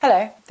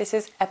Hello, this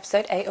is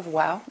episode 8 of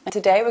WOW, and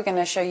today we're going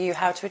to show you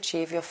how to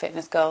achieve your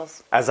fitness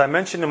goals. As I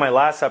mentioned in my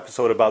last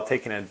episode about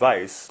taking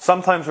advice,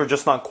 sometimes we're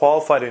just not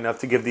qualified enough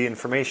to give the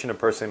information a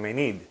person may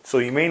need, so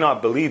you may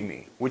not believe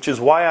me, which is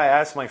why I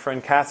asked my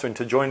friend Catherine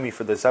to join me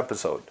for this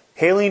episode.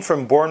 Hailing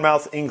from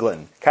Bournemouth,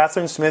 England,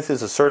 Catherine Smith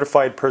is a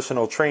certified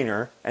personal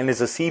trainer and is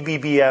a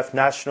CBBF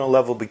national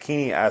level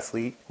bikini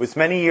athlete with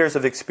many years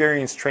of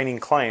experience training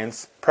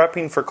clients,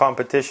 prepping for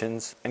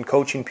competitions, and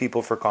coaching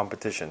people for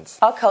competitions.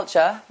 Our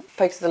culture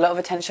focuses a lot of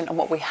attention on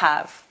what we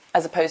have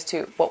as opposed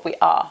to what we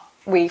are.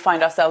 We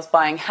find ourselves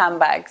buying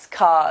handbags,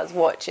 cars,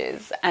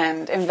 watches,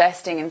 and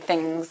investing in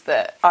things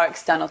that are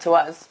external to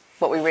us.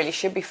 What we really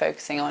should be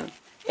focusing on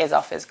is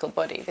our physical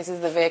body. This is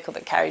the vehicle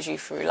that carries you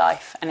through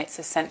life, and it's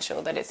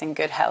essential that it's in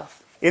good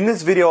health. In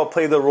this video, I'll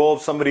play the role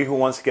of somebody who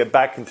wants to get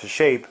back into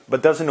shape,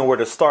 but doesn't know where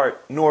to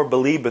start, nor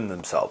believe in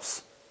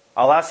themselves.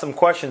 I'll ask some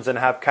questions and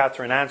have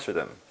Catherine answer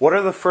them. What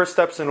are the first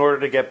steps in order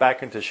to get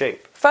back into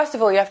shape? First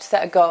of all, you have to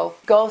set a goal.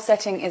 Goal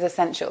setting is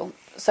essential.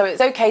 So it's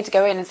okay to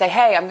go in and say,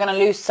 hey, I'm going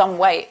to lose some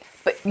weight,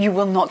 but you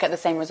will not get the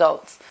same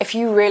results. If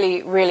you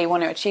really, really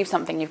want to achieve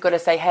something, you've got to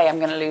say, hey, I'm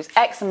going to lose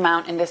X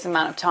amount in this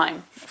amount of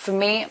time. For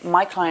me,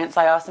 my clients,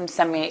 I ask them to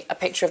send me a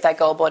picture of their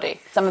goal body.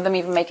 Some of them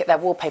even make it their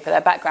wallpaper,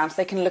 their background, so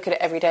they can look at it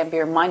every day and be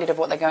reminded of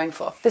what they're going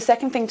for. The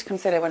second thing to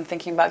consider when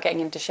thinking about getting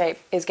into shape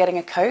is getting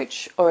a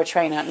coach or a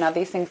trainer. Now,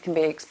 these things can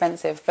be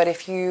expensive, but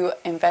if you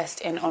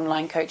invest in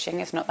online coaching,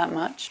 it's not that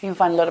much. You can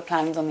find a lot of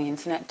plans on the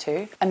internet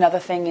too. Another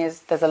thing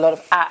is there's a lot of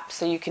apps,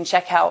 so you can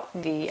check out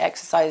the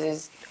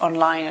exercises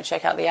online or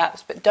check out the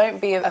apps, but don't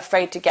be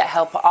afraid to get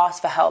help or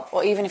ask for help,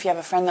 or even if you have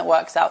a friend that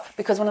works out,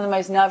 because one of the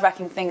most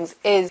nerve-wracking things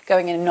is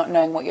going in and not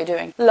knowing what you're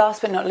doing.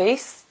 Last but not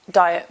least,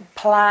 diet.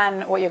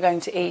 Plan what you're going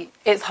to eat.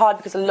 It's hard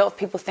because a lot of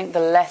people think the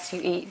less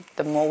you eat,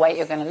 the more weight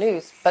you're going to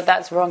lose, but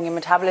that's wrong. Your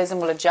metabolism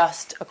will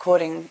adjust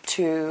according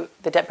to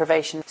the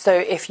deprivation. So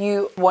if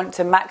you want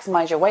to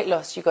maximize your weight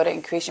loss, you've got to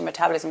increase your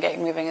metabolism, get it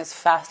moving as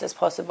fast as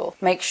possible.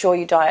 Make sure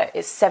you diet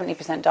is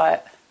 70%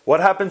 diet. What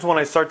happens when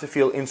I start to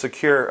feel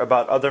insecure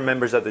about other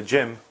members at the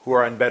gym who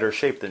are in better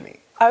shape than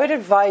me? I would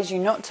advise you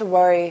not to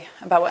worry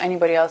about what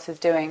anybody else is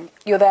doing.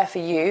 You're there for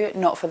you,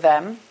 not for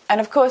them. And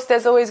of course,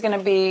 there's always going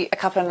to be a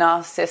couple of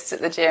narcissists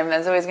at the gym.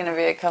 There's always going to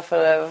be a couple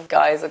of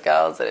guys or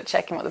girls that are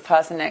checking what the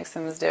person next to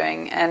them is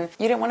doing. And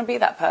you don't want to be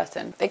that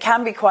person. It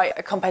can be quite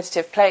a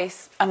competitive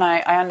place. And I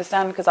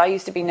understand, because I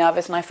used to be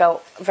nervous and I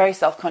felt very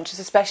self-conscious,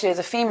 especially as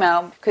a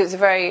female, because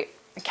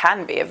it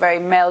can be a very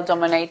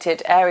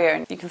male-dominated area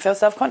and you can feel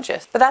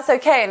self-conscious. But that's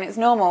okay and it's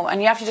normal,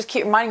 and you have to just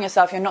keep reminding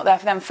yourself you're not there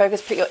for them.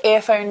 Focus, put your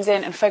earphones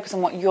in and focus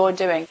on what you're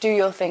doing. Do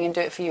your thing and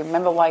do it for you.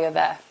 Remember why you're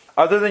there.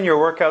 Other than your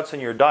workouts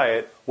and your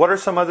diet, what are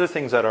some other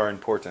things that are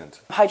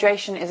important?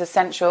 Hydration is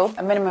essential.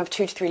 A minimum of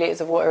 2 to 3 litres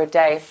of water a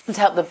day to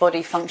help the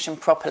body function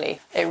properly.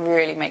 It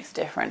really makes a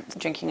difference,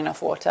 drinking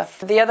enough water.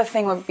 The other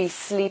thing would be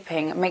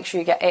sleeping. Make sure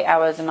you get 8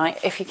 hours a night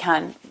if you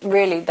can.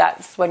 Really,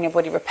 that's when your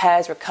body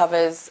repairs,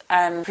 recovers,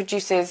 and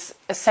produces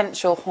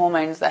essential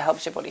hormones that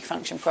helps your body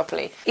function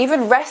properly.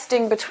 Even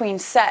resting between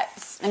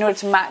sets in order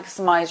to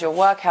maximise your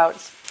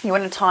workouts. You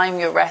want to time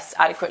your rest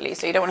adequately,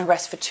 so you don't want to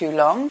rest for too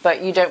long,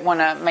 but you don't want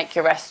to make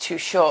your rest too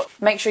short.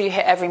 Make sure you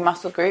hit every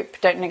muscle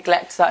group. Don't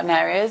neglect certain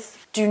areas.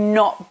 Do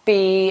not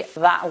be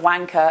that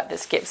wanker that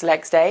skips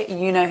legs day.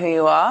 You know who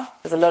you are.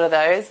 There's a lot of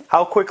those.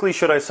 How quickly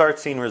should I start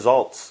seeing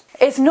results?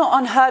 It's not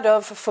unheard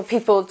of for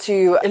people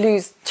to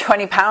lose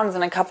 20 pounds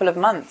in a couple of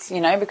months,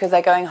 because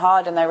they're going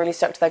hard and they're really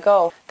stuck to their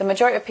goal. The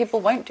majority of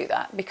people won't do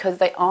that because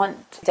they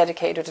aren't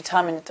dedicated or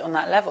determined on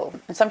that level.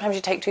 And sometimes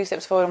you take 2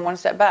 steps forward and 1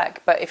 step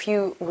back. But if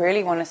you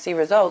really want to see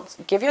results,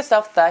 give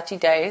yourself 30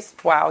 days.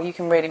 Wow, you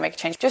can really make a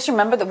change. Just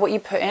remember that what you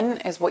put in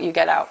is what you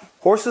get out.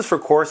 Horses for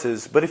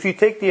courses, but if you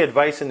take the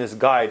advice in this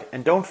guide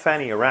and don't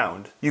fanny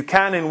around, you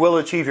can and will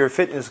achieve your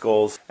fitness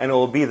goals, and it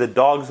will be the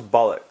dog's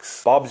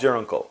bollocks. Bob's your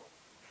uncle.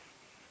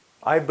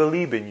 I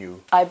believe in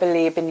you. I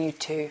believe in you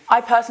too. I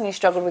personally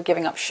struggled with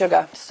giving up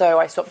sugar, so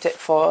I swapped it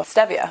for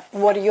stevia.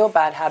 What are your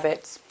bad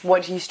habits?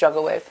 What do you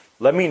struggle with?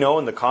 Let me know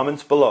in the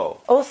comments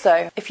below.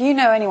 Also, if you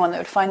know anyone that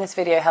would find this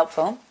video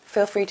helpful,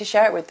 feel free to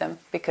share it with them,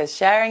 because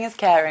sharing is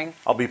caring.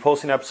 I'll be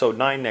posting episode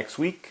 9 next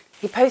week.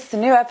 He posts a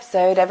new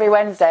episode every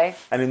Wednesday.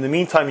 And in the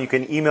meantime, you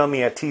can email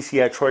me at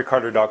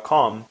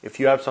tc@troycarter.com if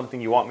you have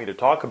something you want me to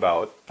talk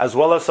about, as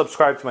well as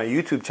subscribe to my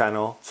YouTube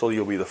channel so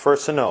you'll be the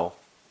first to know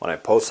when I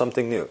post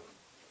something new.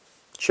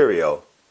 Cheerio.